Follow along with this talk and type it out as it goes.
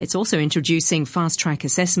It's also introducing fast-track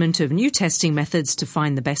assessment of new testing methods to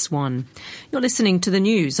find the best one. You're listening to the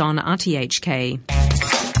news on RTHK.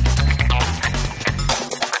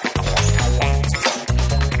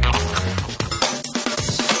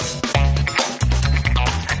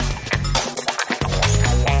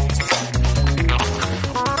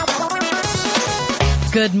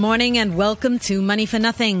 Good morning and welcome to Money for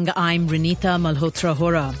Nothing. I'm Renita Malhotra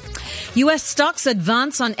Hora. U.S. stocks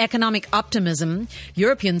advance on economic optimism.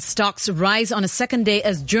 European stocks rise on a second day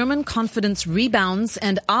as German confidence rebounds,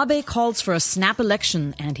 and Abe calls for a snap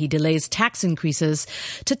election, and he delays tax increases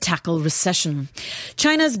to tackle recession.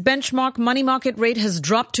 China's benchmark money market rate has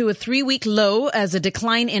dropped to a 3-week low as a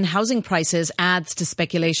decline in housing prices adds to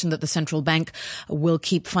speculation that the central bank will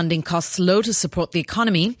keep funding costs low to support the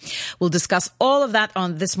economy. We'll discuss all of that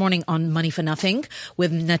on this morning on Money for Nothing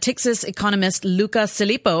with Natixis economist Luca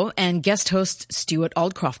Silippo and guest host Stuart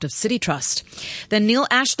Aldcroft of Citi Trust. Then Neil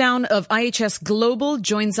Ashdown of IHS Global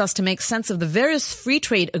joins us to make sense of the various free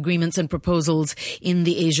trade agreements and proposals in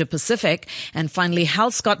the Asia Pacific. And finally, Hal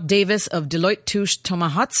Scott Davis of Deloitte Touche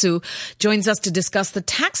Tohmatsu joins us to discuss the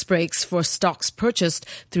tax breaks for stocks purchased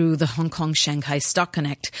through the Hong Kong Shanghai Stock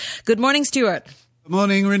Connect. Good morning, Stuart. Good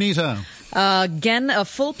morning, Renita. Again, a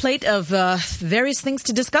full plate of various things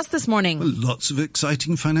to discuss this morning. Well, lots of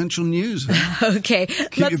exciting financial news. Okay.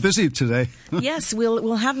 Keep you busy today. Yes,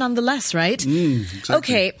 we'll have nonetheless, right? Exactly.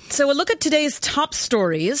 Okay, so we'll look at today's top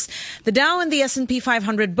stories. The Dow and the S&P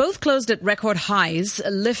 500 both closed at record highs,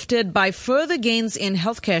 lifted by further gains in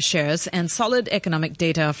healthcare shares and solid economic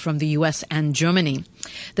data from the US and Germany.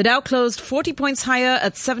 The Dow closed 40 points higher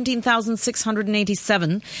at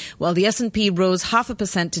 17,687, while the S&P rose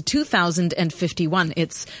 0.5% to 2,051,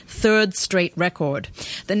 its third straight record.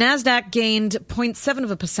 The Nasdaq gained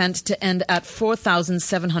 0.7% to end at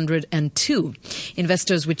 4,702.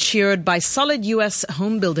 Investors were cheered by solid U.S.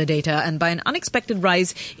 home builder data and by an unexpected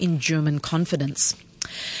rise in German confidence.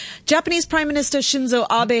 Japanese Prime Minister Shinzo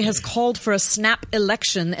Abe has called for a snap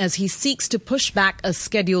election as he seeks to push back a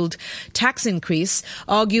scheduled tax increase,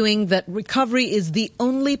 arguing that recovery is the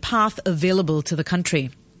only path available to the country.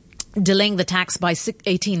 Delaying the tax by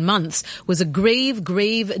 18 months was a grave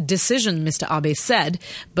decision, Mr. Abe said,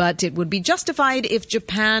 but it would be justified if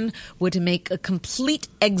Japan were to make a complete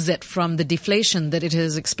exit from the deflation that it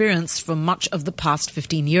has experienced for much of the past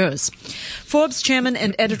 15 years. Forbes chairman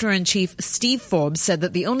and editor-in-chief Steve Forbes said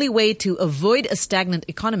that the only way to avoid a stagnant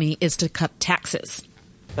economy is to cut taxes.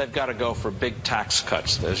 They've got to go for big tax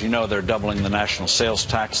cuts. As you know, they're doubling the national sales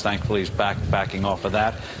tax. Thankfully, he's backing off of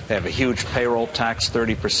that. They have a huge payroll tax,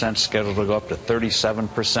 30%, scheduled to go up to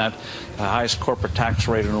 37%. The highest corporate tax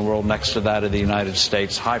rate in the world next to that of the United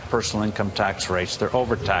States. High personal income tax rates. They're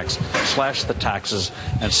overtaxed. Slash the taxes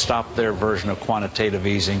and stop their version of quantitative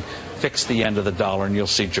easing. Fix the end of the dollar, and you'll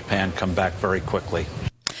see Japan come back very quickly.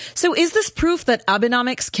 So is this proof that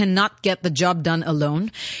Abenomics cannot get the job done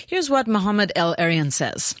alone? Here's what Mohamed El-Erian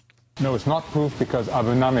says. No, it's not proof because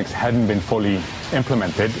Abenomics hadn't been fully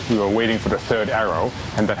implemented. We were waiting for the third arrow,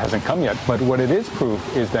 and that hasn't come yet. But what it is proof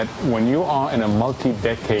is that when you are in a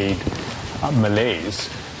multi-decade malaise,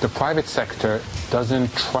 the private sector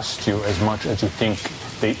doesn't trust you as much as you think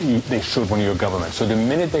they should when you're a government. So the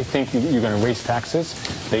minute they think you're going to raise taxes,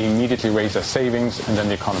 they immediately raise their savings, and then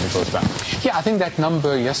the economy goes down. Yeah, I think that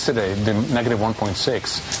number yesterday, the negative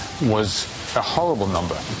 1.6, was a horrible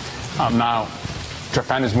number. Now,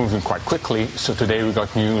 Japan is moving quite quickly, so today we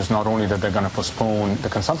got news not only that they're going to postpone the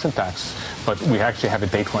consumption tax, but we actually have a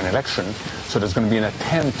date for an election. So there's going to be an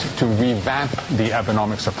attempt to revamp the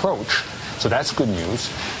Abenomics approach. So that's good news.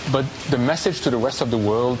 But the message to the rest of the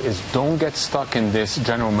world is don't get stuck in this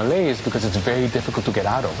general malaise because it's very difficult to get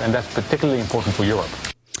out of. And that's particularly important for Europe.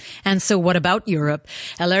 And so what about Europe?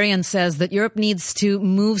 El-Erian says that Europe needs to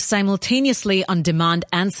move simultaneously on demand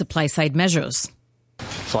and supply side measures.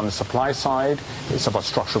 So on the supply side, it's about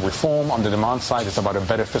structural reform. On the demand side, it's about a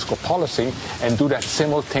better fiscal policy, and do that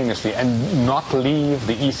simultaneously and not leave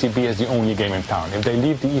the ECB as the only game in town. If they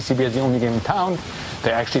leave the ECB as the only game in town,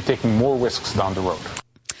 they're actually taking more risks down the road.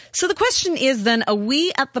 So the question is then, are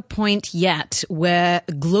we at the point yet where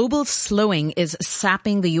global slowing is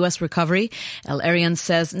sapping the U.S. recovery? El-Erian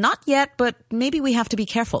says not yet, but maybe we have to be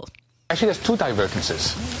careful. Actually, there's two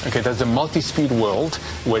divergences. Okay, there's the multi-speed world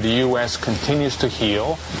where the U.S. continues to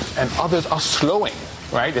heal and others are slowing,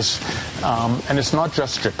 right? And it's not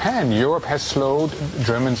just Japan. Europe has slowed.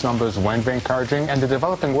 Germany's numbers weren't very encouraging, and the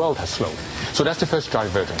developing world has slowed. So that's the first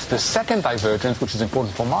divergence. The second divergence, which is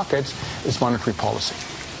important for markets, is monetary policy.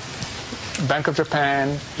 Bank of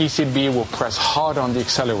Japan, ECB will press hard on the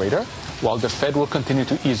accelerator while the Fed will continue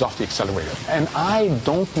to ease off the accelerator. And I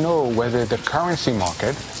don't know whether the currency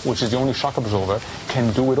market, which is the only shock absorber,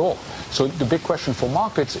 can do it all. So the big question for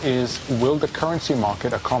markets is, will the currency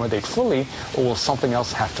market accommodate fully, or will something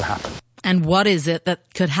else have to happen? And what is it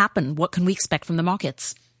that could happen? What can we expect from the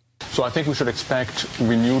markets? So I think we should expect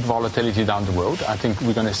renewed volatility down the road. I think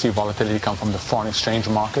we're going to see volatility come from the foreign exchange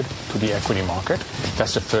market to the equity market.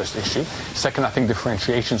 That's the first issue. Second, I think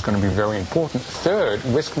differentiation is going to be very important. Third,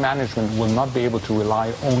 risk management will not be able to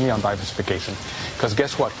rely only on diversification. Because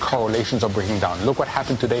guess what? Correlations are breaking down. Look what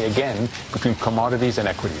happened today again between commodities and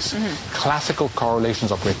equities. Classical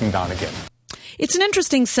correlations are breaking down again. It's an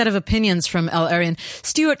interesting set of opinions from El-Erian.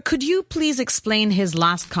 Stuart, could you please explain his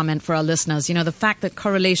last comment for our listeners? You know, the fact that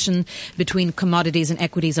correlation between commodities and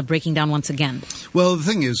equities are breaking down once again. Well, the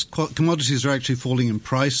thing is, commodities are actually falling in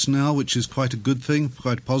price now, which is quite a good thing,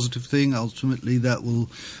 quite a positive thing. Ultimately, that will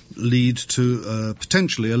lead to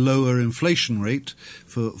potentially a lower inflation rate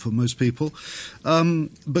for most people.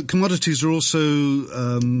 But commodities are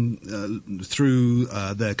also through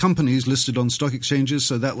their companies listed on stock exchanges,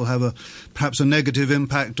 so that will have perhaps a negative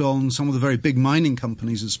impact on some of the very big mining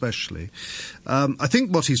companies especially. I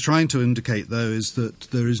think what he's trying to indicate, though, is that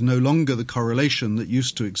there is no longer the correlation that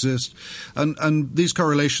used to exist. And these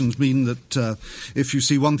correlations mean that if you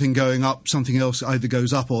see one thing going up, something else either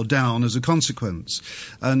goes up or down as a consequence.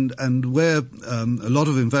 And where a lot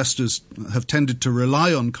of investors have tended to rely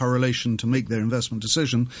on correlation to make their investment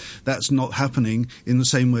decision, that's not happening in the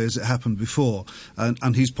same way as it happened before.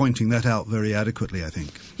 And he's pointing that out very adequately, I think.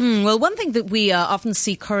 Well, one thing that we often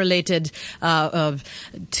see correlated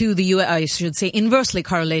to the U.S., I should say inversely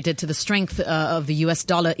correlated to the strength of the U.S.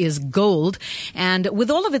 dollar is gold. And with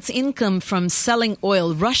all of its income from selling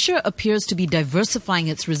oil, Russia appears to be diversifying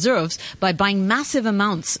its reserves by buying massive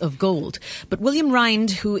amounts of gold. But William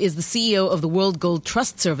Rind, who is the CEO of the World Gold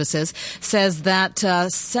Trust Services, says that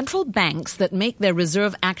central banks that make their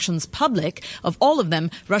reserve actions public, of all of them,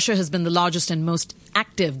 Russia has been the largest and most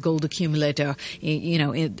active gold accumulator,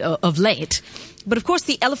 of late. But of course,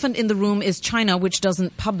 the elephant in the room is China, which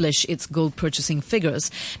doesn't publish its gold purchasing figures.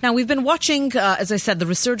 Now, we've been watching, as I said, the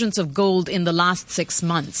resurgence of gold in the last 6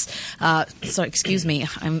 months. Excuse me,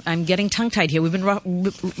 I'm getting tongue-tied here.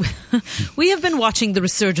 We have been watching the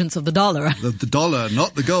resurgence of the dollar. The dollar,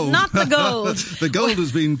 not the gold. Not the gold. The gold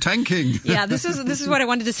has been tanking. Yeah, this is what I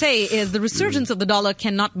wanted to say, is the resurgence of the dollar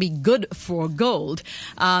cannot be good for gold.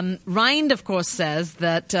 Rind, of course, says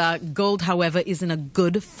that gold, however, is in a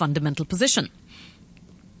good fundamental position.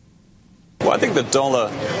 Well, I think the dollar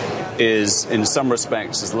is, in some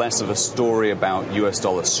respects, is less of a story about US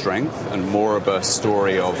dollar strength and more of a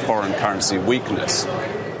story of foreign currency weakness.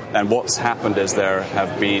 And what's happened is there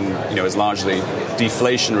have been, is largely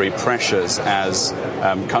deflationary pressures as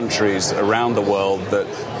countries around the world that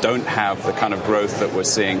don't have the kind of growth that we're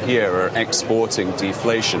seeing here are exporting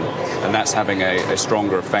deflation, and that's having a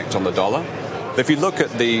stronger effect on the dollar. But if you look at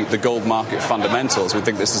the gold market fundamentals, we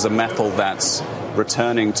think this is a metal that's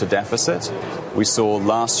returning to deficit. We saw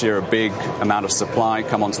last year a big amount of supply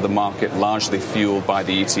come onto the market, largely fueled by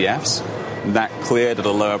the ETFs. That cleared at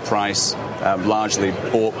a lower price, largely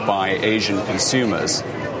bought by Asian consumers.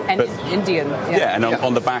 And Indian. Yeah, and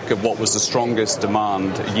on the back of what was the strongest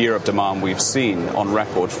year of demand we've seen on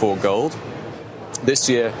record for gold. This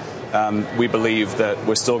year, we believe that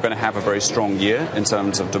we're still going to have a very strong year in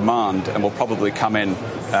terms of demand, and will probably come in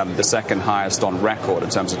the second highest on record in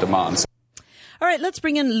terms of demand. All right, let's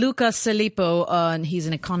bring in Luca Celipo, and he's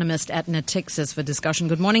an economist at Natixis for discussion.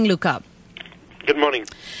 Good morning, Luca. Good morning.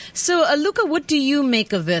 So, Luca, what do you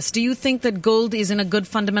make of this? Do you think that gold is in a good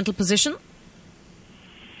fundamental position?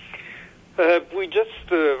 We just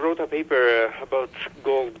wrote a paper about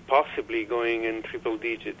gold possibly going in triple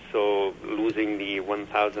digits, so losing the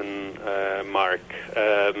 1,000 mark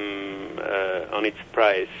on its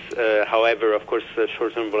price. However, of course,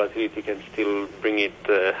 short-term volatility can still bring it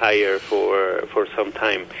higher for some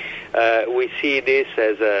time. We see this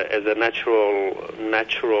as a natural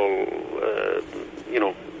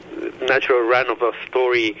run of a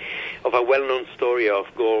story, of a well-known story of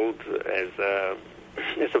gold as a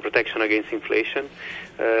protection against inflation.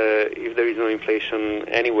 If there is no inflation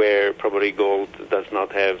anywhere, probably gold does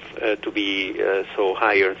not have to be so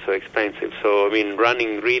high or so expensive. So,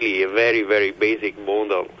 running really a very, very basic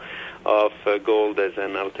model gold as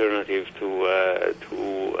an alternative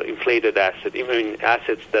to inflated assets, even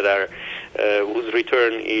assets that are whose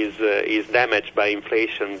return is damaged by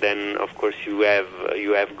inflation. Then of course you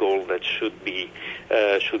have gold that should be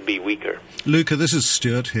weaker. Luca, this is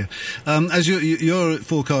Stuart here. As you're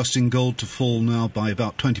forecasting gold to fall now by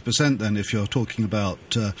about 20%, then if you're talking about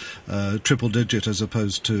triple digit as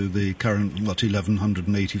opposed to the current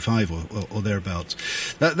 1185 or thereabouts,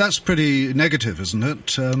 that's pretty negative, isn't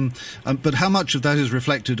it? But how much of that is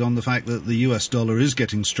reflected on the fact that the US dollar is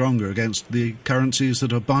getting stronger against the currencies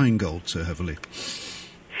that are buying gold so heavily?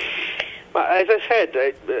 Well, as I said,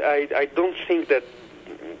 I don't think that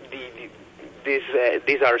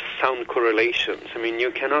these are sound correlations. I mean,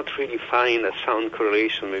 you cannot really find a sound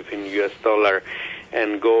correlation between US dollar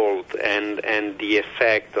and gold and the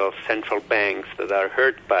effect of central banks that are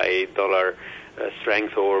hurt by dollar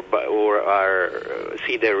strength or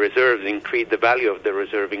see their reserves increase, the value of the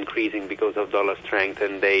reserve increasing because of dollar strength,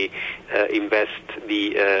 and they invest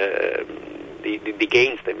the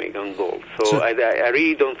gains they make on gold. So I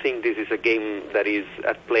really don't think this is a game that is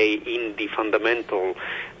at play in the fundamental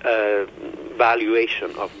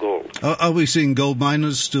valuation of gold. Are we seeing gold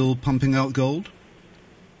miners still pumping out gold?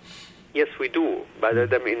 Yes, we do, but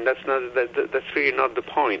I mean that's really not the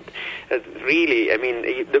point. Really, I mean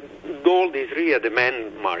the gold is really a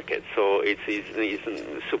demand market, so it's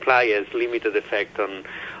supply has limited effect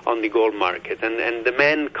on the gold market, and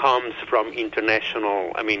demand comes from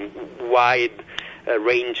international, I mean wide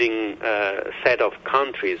ranging set of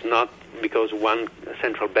countries, not because one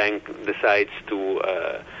central bank decides to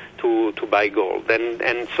buy gold,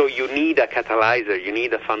 and so you need a catalyzer, you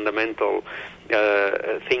need a fundamental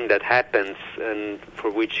thing that happens and for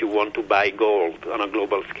which you want to buy gold on a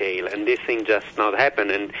global scale, and this thing just not happen,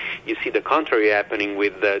 and you see the contrary happening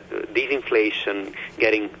with the disinflation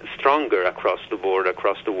getting stronger across the board,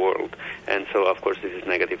 across the world, and so of course this is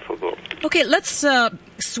negative for gold. Okay, let's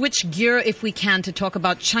switch gear if we can to talk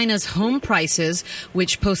about China's home prices,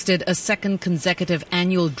 which posted a second consecutive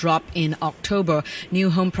annual drop in October.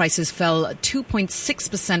 New home prices fell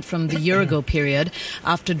 2.6% from the year-ago period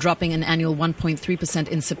after dropping an annual 1.3%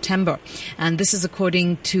 in September. And this is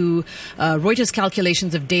according to Reuters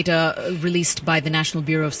calculations of data released by the National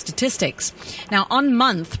Bureau of Statistics. Now, on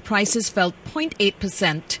month, prices fell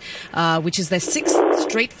 0.8%, which is their sixth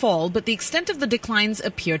straight fall, but the extent of the declines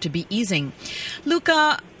appear to be easing.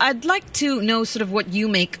 Luca, I'd like to know sort of what you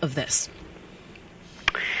make of this.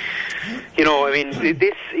 You know, I mean,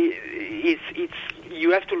 this it's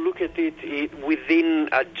you have to look at it within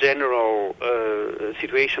a general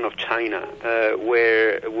situation of China,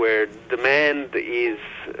 where demand is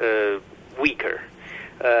weaker.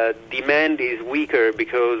 Demand is weaker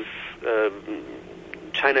because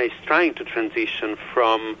China is trying to transition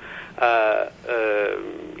from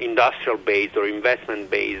industrial-based or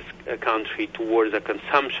investment-based country towards a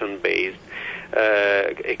consumption-based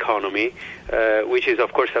economy, which is,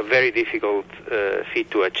 of course, a very difficult feat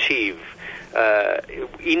to achieve.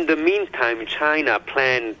 In the meantime, China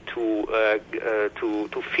planned to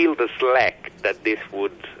fill the slack that this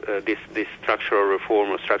structural reform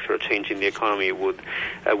or structural change in the economy would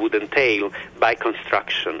entail by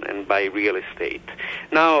construction and by real estate.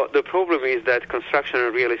 Now, the problem is that construction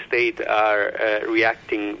and real estate are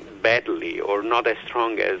reacting badly or not as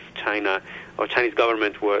strong as China or Chinese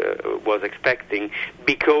government was expecting,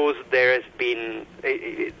 because there has been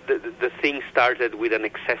the thing started with an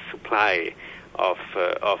excess supply of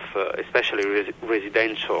especially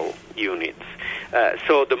residential units.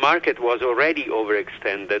 So the market was already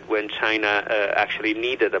overextended when China actually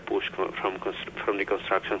needed a push from the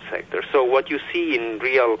construction sector. So what you see in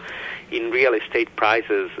real estate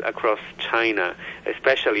prices across China,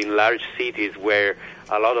 especially in large cities where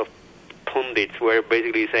a lot of pundits were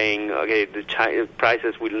basically saying, okay, the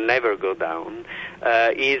prices will never go down,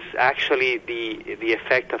 is actually the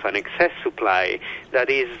effect of an excess supply that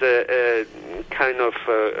is kind of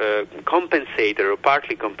compensated or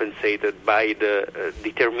partly compensated by the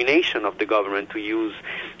determination of the government to use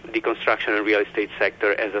the construction and real estate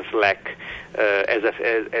sector as a slack,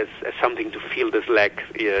 as something to fill the slack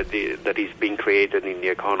that is being created in the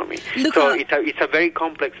economy. So it's a very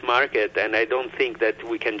complex market, and I don't think that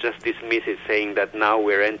we can just dismiss it saying that now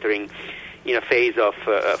we're entering in a phase of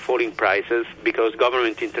falling prices, because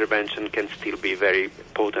government intervention can still be very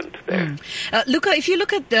potent there. Luca, if you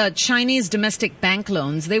look at Chinese domestic bank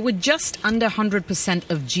loans, they were just under 100%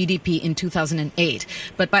 of GDP in 2008.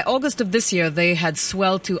 But by August of this year, they had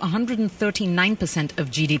swelled to 139% of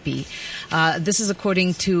GDP. This is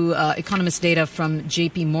according to economist data from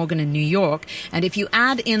JP Morgan in New York. And if you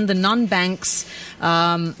add in the non-banks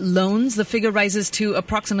loans, the figure rises to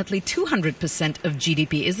approximately 200% of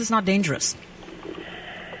GDP. Is this not dangerous?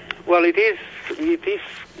 Well, it is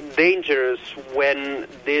dangerous when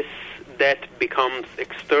this debt becomes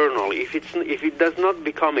external. If it does not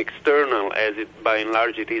become external, as it by and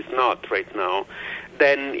large it is not right now,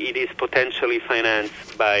 then it is potentially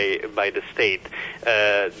financed by the state.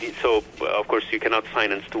 So, of course, you cannot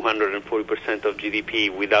finance 240% of GDP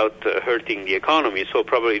without hurting the economy. So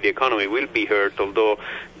probably the economy will be hurt, although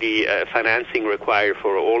the financing required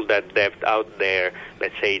for all that debt out there,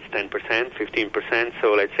 let's say it's 10%, 15%.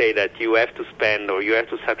 So let's say that you have to spend or you have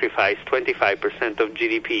to sacrifice 25% of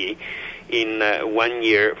GDP in 1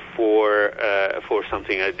 year for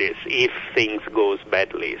something like this, if things goes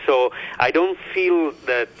badly. So I don't feel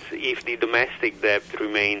that if the domestic debt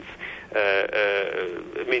remains,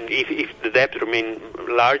 if the debt remains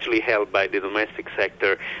largely held by the domestic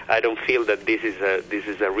sector, I don't feel that this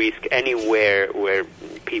is a risk anywhere where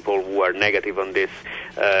people who are negative on this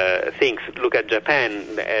things. Look at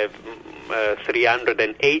Japan. They have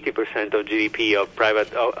 380% of GDP of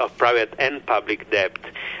private and public debt,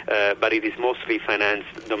 but it is mostly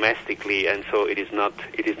financed domestically, and so it is not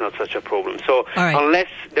such a problem. So unless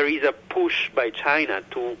there is a push by China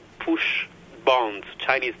to push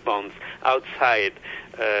Chinese bonds outside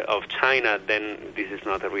of China, then this is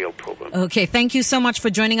not a real problem. Okay, thank you so much for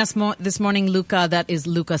joining us this morning, Luca. That is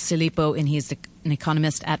Luca Silippo, and he's an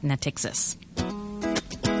economist at Natixis.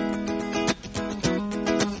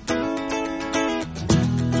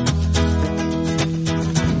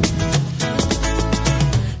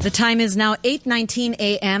 The time is now 8:19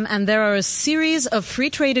 a.m. and there are a series of free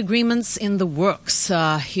trade agreements in the works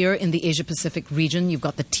here in the Asia-Pacific region. You've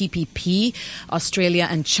got the TPP. Australia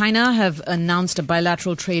and China have announced a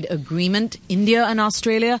bilateral trade agreement. India and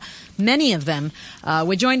Australia, many of them.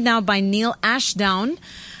 We're joined now by Neil Ashdown,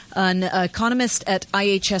 an economist at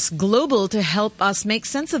IHS Global, to help us make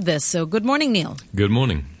sense of this. So good morning, Neil. Good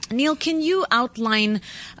morning. Neil, can you outline,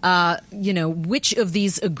 which of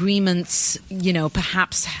these agreements,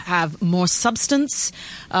 perhaps have more substance,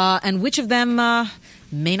 and which of them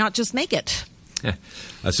may not just make it? Yeah,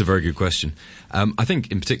 that's a very good question. I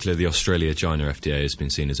think, in particular, the Australia-China FTA has been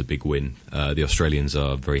seen as a big win. The Australians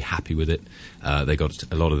are very happy with it. They got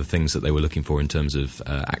a lot of the things that they were looking for in terms of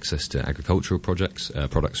access to agricultural products,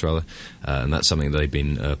 and that's something that they've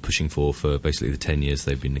been pushing for basically the 10 years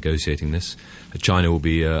they've been negotiating this. China will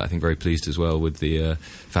be, I think, very pleased as well with the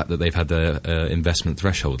fact that they've had their investment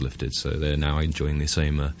threshold lifted, so they're now enjoying the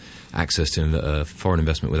same access to foreign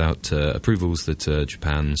investment without approvals that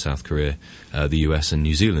Japan, South Korea, the US and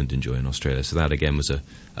New Zealand enjoy in Australia. So that, again, was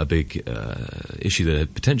a big issue that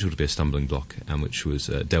had potential to be a stumbling block and which was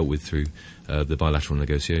dealt with through the bilateral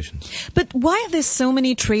negotiations. But why are there so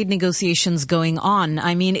many trade negotiations going on?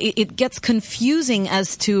 I mean, it gets confusing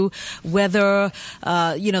as to whether,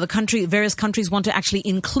 various countries want to actually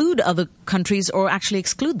include other countries or actually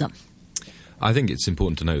exclude them. I think it's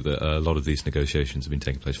important to note that a lot of these negotiations have been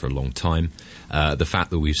taking place for a long time. The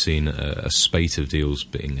fact that we've seen a spate of deals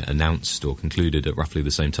being announced or concluded at roughly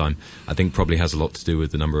the same time, I think probably has a lot to do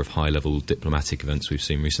with the number of high-level diplomatic events we've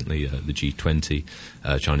seen recently, the G20,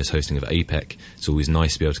 China's hosting of APEC. It's always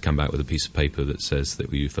nice to be able to come back with a piece of paper that says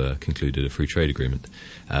that we've concluded a free trade agreement.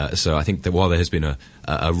 So I think that while there has been a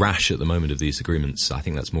rash at the moment of these agreements, I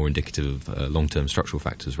think that's more indicative of long-term structural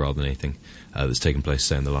factors rather than anything that's taken place,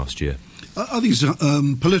 say, in the last year. Are these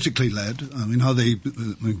politically led? I mean, are they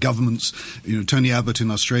governments? Tony Abbott in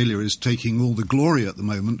Australia is taking all the glory at the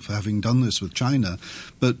moment for having done this with China.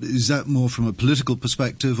 But is that more from a political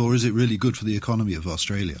perspective, or is it really good for the economy of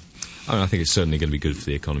Australia? I think it's certainly going to be good for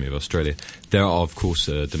the economy of Australia. There are, of course,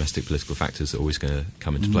 domestic political factors that are always going to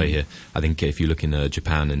come into play here. I think if you look in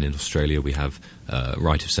Japan and in Australia, we have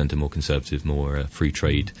right of centre, more conservative, more free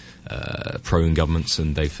trade, pro-in governments,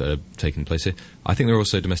 and they've taken place here. I think there are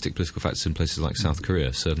also domestic political factors in places like South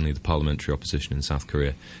Korea. Certainly the parliamentary opposition in South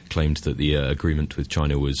Korea claimed that the agreement with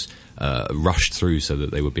China was rushed through so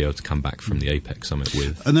that they would be able to come back from the APEC summit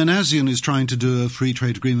with. And then ASEAN is trying to do a free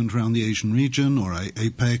trade agreement around the Asian region, or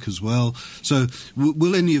APEC as well. So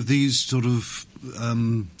will any of these sort of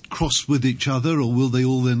cross with each other, or will they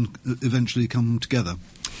all then eventually come together?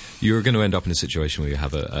 You're going to end up in a situation where you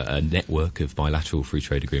have a network of bilateral free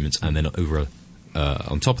trade agreements, and then over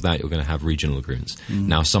On top of that, you're going to have regional agreements.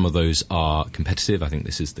 Now, some of those are competitive. I think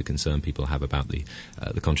this is the concern people have about the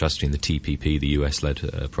contrast between the TPP, the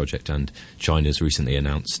US-led project, and China's recently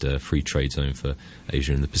announced free trade zone for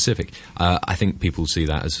Asia and the Pacific. I think people see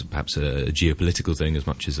that as perhaps a geopolitical thing as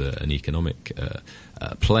much as an economic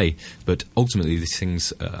play. But ultimately, these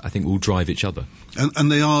things, I think, will drive each other.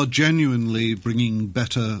 And they are genuinely bringing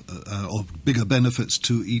better or bigger benefits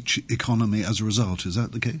to each economy as a result. Is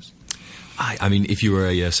that the case? I mean, if you were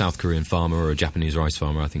a South Korean farmer or a Japanese rice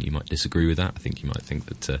farmer, I think you might disagree with that. I think you might think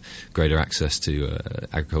that greater access to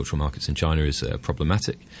agricultural markets in China is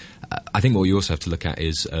problematic. I think what you also have to look at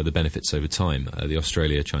is the benefits over time. The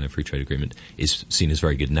Australia-China Free Trade Agreement is seen as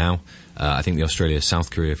very good now. I think the Australia-South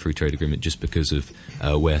Korea Free Trade Agreement, just because of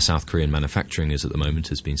where South Korean manufacturing is at the moment,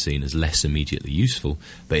 has been seen as less immediately useful.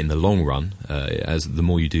 But in the long run, as the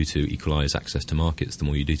more you do to equalise access to markets, the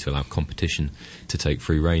more you do to allow competition to take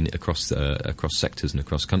free rein across sectors and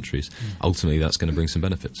across countries, ultimately that's going to bring some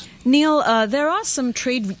benefits. Neil, there are some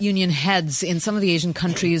trade union heads in some of the Asian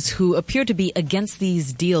countries who appear to be against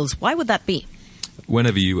these deals. Why would that be?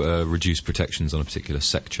 Whenever you reduce protections on a particular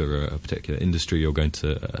sector or a particular industry, you're going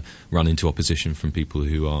to run into opposition from people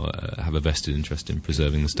who have a vested interest in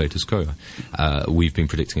preserving the status quo. We've been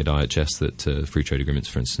predicting at IHS that free trade agreements,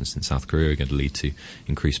 for instance, in South Korea are going to lead to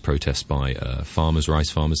increased protests by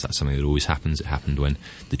rice farmers. That's something that always happens. It happened when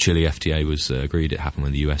the Chile FTA was agreed. It happened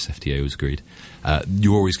when the US FTA was agreed.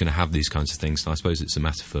 You're always going to have these kinds of things, and I suppose it's a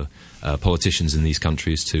matter for politicians in these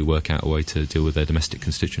countries to work out a way to deal with their domestic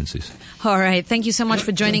constituencies. All right. Thank you so much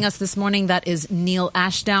for joining us this morning. That is Neil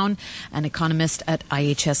Ashdown, an economist at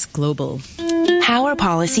IHS Global. How are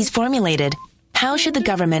policies formulated? How should the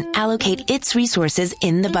government allocate its resources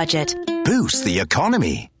in the budget? Boost the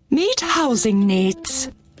economy. Meet housing needs.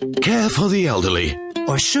 Care for the elderly.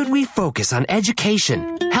 Or should we focus on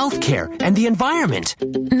education, healthcare, and the environment?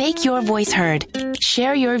 Make your voice heard.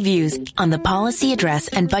 Share your views on the Policy Address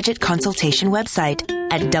and Budget Consultation website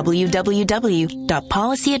at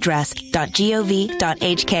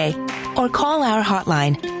www.policyaddress.gov.hk or call our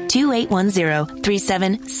hotline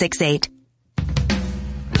 2810-3768.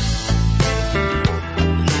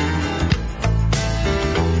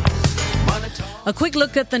 A quick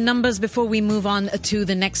look at the numbers before we move on to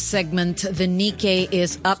the next segment. The Nikkei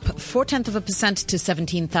is up 0.4% to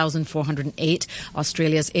 17,408.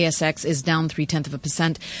 Australia's ASX is down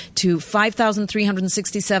 0.3% to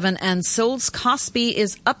 5,367. And Seoul's Kospi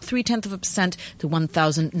is up 0.3% to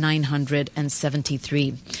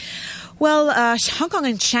 1,973. Well, Hong Kong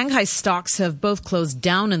and Shanghai stocks have both closed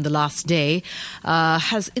down in the last day.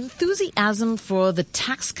 Has enthusiasm for the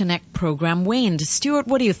Tax Connect program waned? Stuart,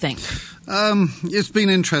 what do you think? It's been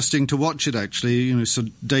interesting to watch it, actually. So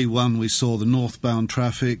day one we saw the northbound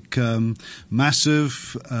traffic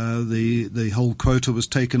massive. The whole quota was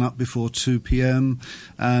taken up before 2 p.m.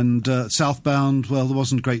 And southbound, well, there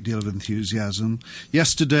wasn't a great deal of enthusiasm.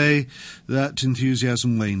 Yesterday, that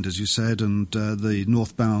enthusiasm waned, as you said, and the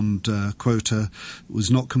northbound quota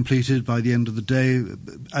was not completed by the end of the day.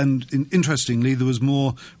 And interestingly, there was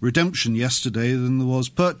more redemption yesterday than there was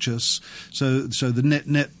purchase. So the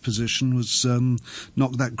net position was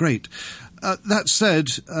not that great. That said,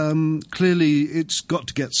 clearly it's got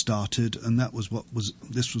to get started, and that was what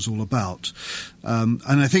this was all about. And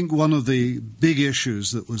I think one of the big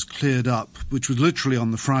issues that was cleared up, which was literally on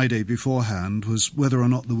the Friday beforehand, was whether or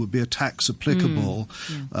not there would be a tax applicable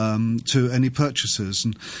to any purchases.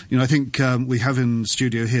 And I think we have in the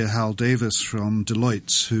studio here Hal Davis from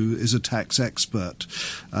Deloitte, who is a tax expert,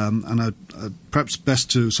 and I'd perhaps best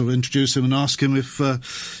to sort of introduce him and ask him if,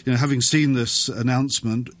 having seen this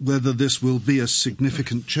announcement, whether this will be a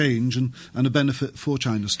significant change and a benefit for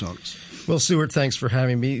China stocks. Well, Stuart, thanks for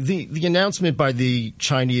having me. The announcement by the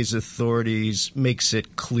Chinese authorities makes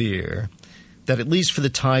it clear that, at least for the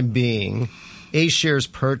time being, A-shares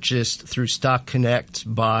purchased through Stock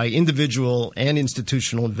Connect by individual and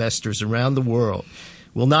institutional investors around the world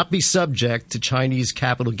will not be subject to Chinese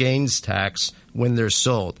capital gains tax when they're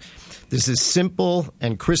sold. This is simple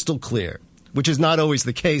and crystal clear, which is not always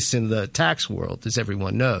the case in the tax world, as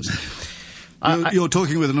everyone knows. You're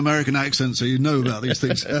talking with an American accent, so you know about these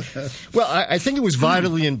things. Well, I think it was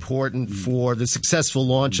vitally important for the successful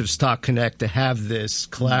launch of Stock Connect to have this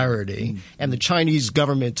clarity, and the Chinese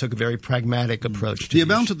government took a very pragmatic approach to the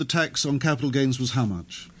amount of the tax on capital gains was how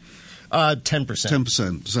much? 10%.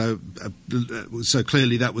 10%. So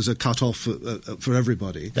clearly that was a cut-off for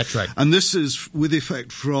everybody. That's right. And this is with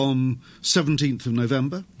effect from 17th of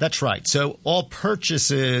November? That's right. So all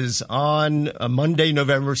purchases on Monday,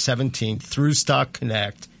 November 17th through Stock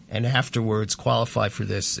Connect and afterwards qualify for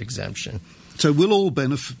this exemption. So will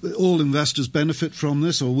all investors benefit from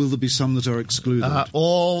this, or will there be some that are excluded?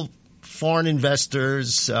 All foreign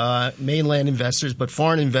investors, mainland investors, but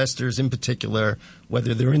foreign investors in particular,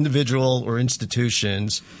 whether they're individual or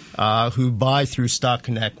institutions, who buy through Stock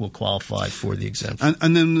Connect will qualify for the exemption.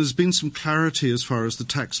 And then there's been some clarity as far as the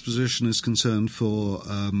tax position is concerned for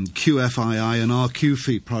QFII and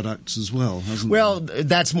RQFI products as well, hasn't there?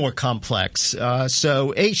 That's more complex.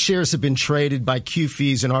 So A shares have been traded by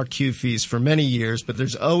QFIs and RQFIs for many years, but there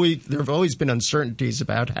have always been uncertainties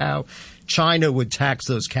about how China would tax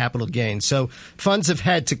those capital gains. So funds have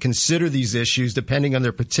had to consider these issues depending on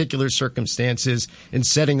their particular circumstances in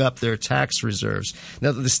setting up their tax reserves.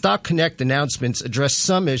 Now, the Stock Connect announcements address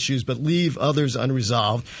some issues but leave others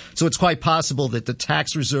unresolved. So it's quite possible that the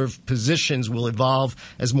tax reserve positions will evolve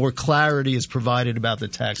as more clarity is provided about the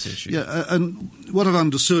tax issue. Yeah, and what I've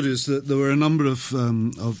understood is that there were a number of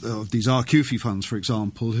these RQFI funds, for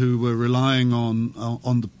example, who were relying on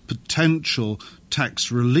the potential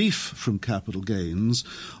tax relief from capital gains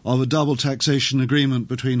of a double taxation agreement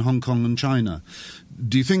between Hong Kong and China.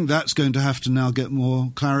 Do you think that's going to have to now get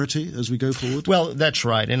more clarity as we go forward? Well, that's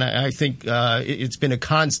right. And I think it's been a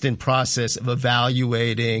constant process of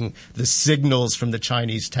evaluating the signals from the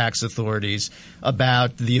Chinese tax authorities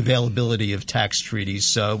about the availability of tax treaties.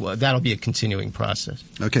 So that'll be a continuing process.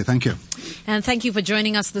 Okay, thank you. And thank you for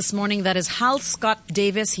joining us this morning. That is Hal Scott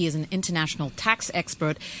Davis. He is an international tax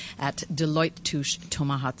expert at Deloitte Touche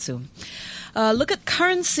Tohmatsu. Look at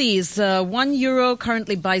currencies. 1 euro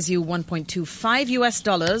currently buys you 1.25 US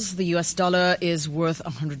dollars. The US dollar is worth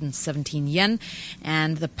 117 yen.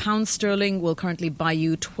 And the pound sterling will currently buy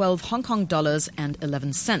you 12 Hong Kong dollars and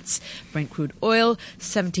 11 cents. Brent crude oil,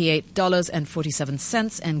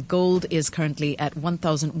 $78.47. And gold is currently at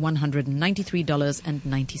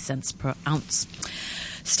 $1,193.90 per ounce.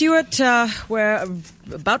 Stuart, we're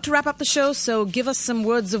about to wrap up the show, so give us some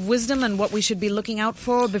words of wisdom and what we should be looking out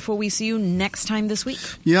for before we see you next time this week.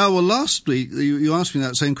 Yeah, well, last week you asked me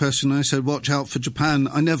that same question, and I said, watch out for Japan.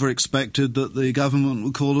 I never expected that the government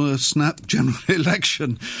would call a snap general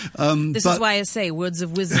election. This is why I say, words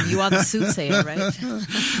of wisdom. You are the soothsayer, right?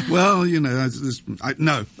 Well,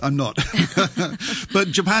 no, I'm not. But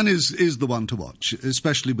Japan is the one to watch,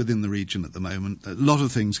 especially within the region at the moment. A lot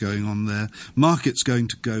of things going on there. Market's going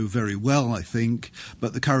to go very well, I think,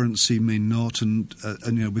 but the currency may not. And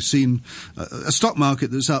we've seen a stock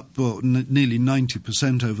market that's up nearly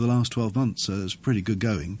 90% over the last 12 months. So it's pretty good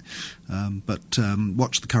going. But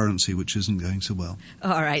watch the currency, which isn't going so well.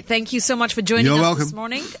 All right. Thank you so much for joining You're us welcome. This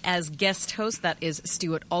morning as guest host. That is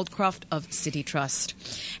Stuart Aldcroft of Citi Trust.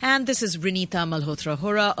 And this is Renita Malhotra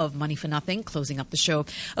Hora of Money for Nothing, closing up the show.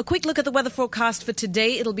 A quick look at the weather forecast for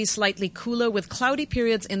today. It'll be slightly cooler with cloudy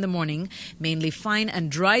periods in the morning, mainly fine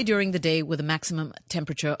and dry during the day with a maximum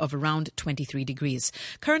temperature of around 23 degrees.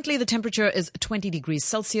 Currently, the temperature is 20 degrees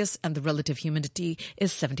Celsius and the relative humidity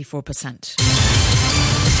is 74%.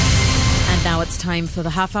 And now it's time for the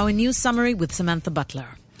half-hour news summary with Samantha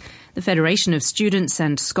Butler. The Federation of Students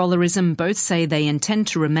and Scholarism both say they intend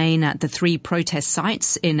to remain at the 3 protest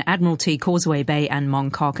sites in Admiralty, Causeway Bay and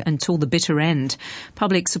Mongkok until the bitter end.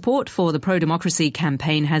 Public support for the pro-democracy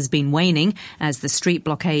campaign has been waning as the street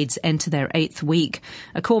blockades enter their 8th week.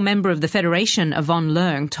 A core member of the Federation, Yvonne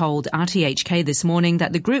Leung, told RTHK this morning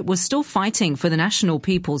that the group was still fighting for the National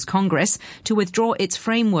People's Congress to withdraw its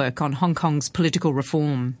framework on Hong Kong's political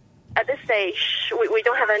reform. At this stage, we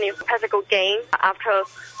don't have any practical gain after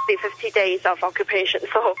the 50 days of occupation.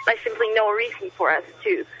 So there's simply no reason for us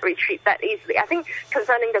to retreat that easily. I think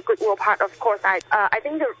concerning the goodwill part, of course, I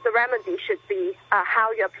think the remedy should be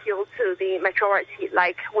how you appeal to the majority,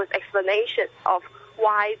 like with explanation of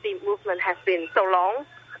why the movement has been so long.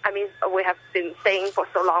 I mean, we have been staying for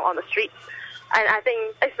so long on the streets. And I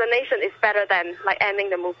think explanation is better than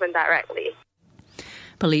ending the movement directly.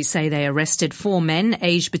 Police say they arrested 4 men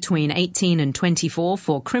aged between 18 and 24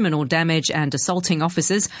 for criminal damage and assaulting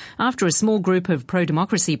officers after a small group of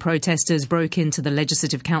pro-democracy protesters broke into the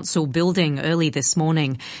Legislative Council building early this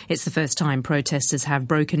morning. It's the first time protesters have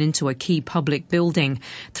broken into a key public building.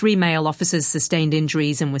 3 male officers sustained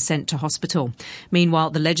injuries and were sent to hospital.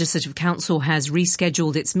 Meanwhile, the Legislative Council has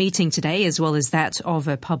rescheduled its meeting today as well as that of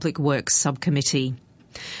a Public Works subcommittee.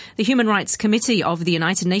 The Human Rights Committee of the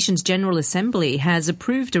United Nations General Assembly has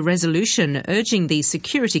approved a resolution urging the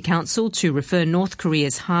Security Council to refer North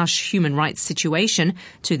Korea's harsh human rights situation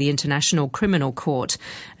to the International Criminal Court.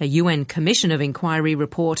 A UN Commission of Inquiry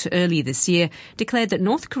report early this year declared that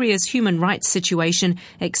North Korea's human rights situation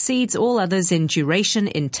exceeds all others in duration,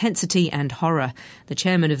 intensity and horror. The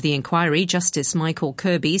chairman of the inquiry, Justice Michael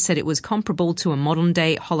Kirby, said it was comparable to a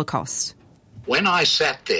modern-day Holocaust. When I sat there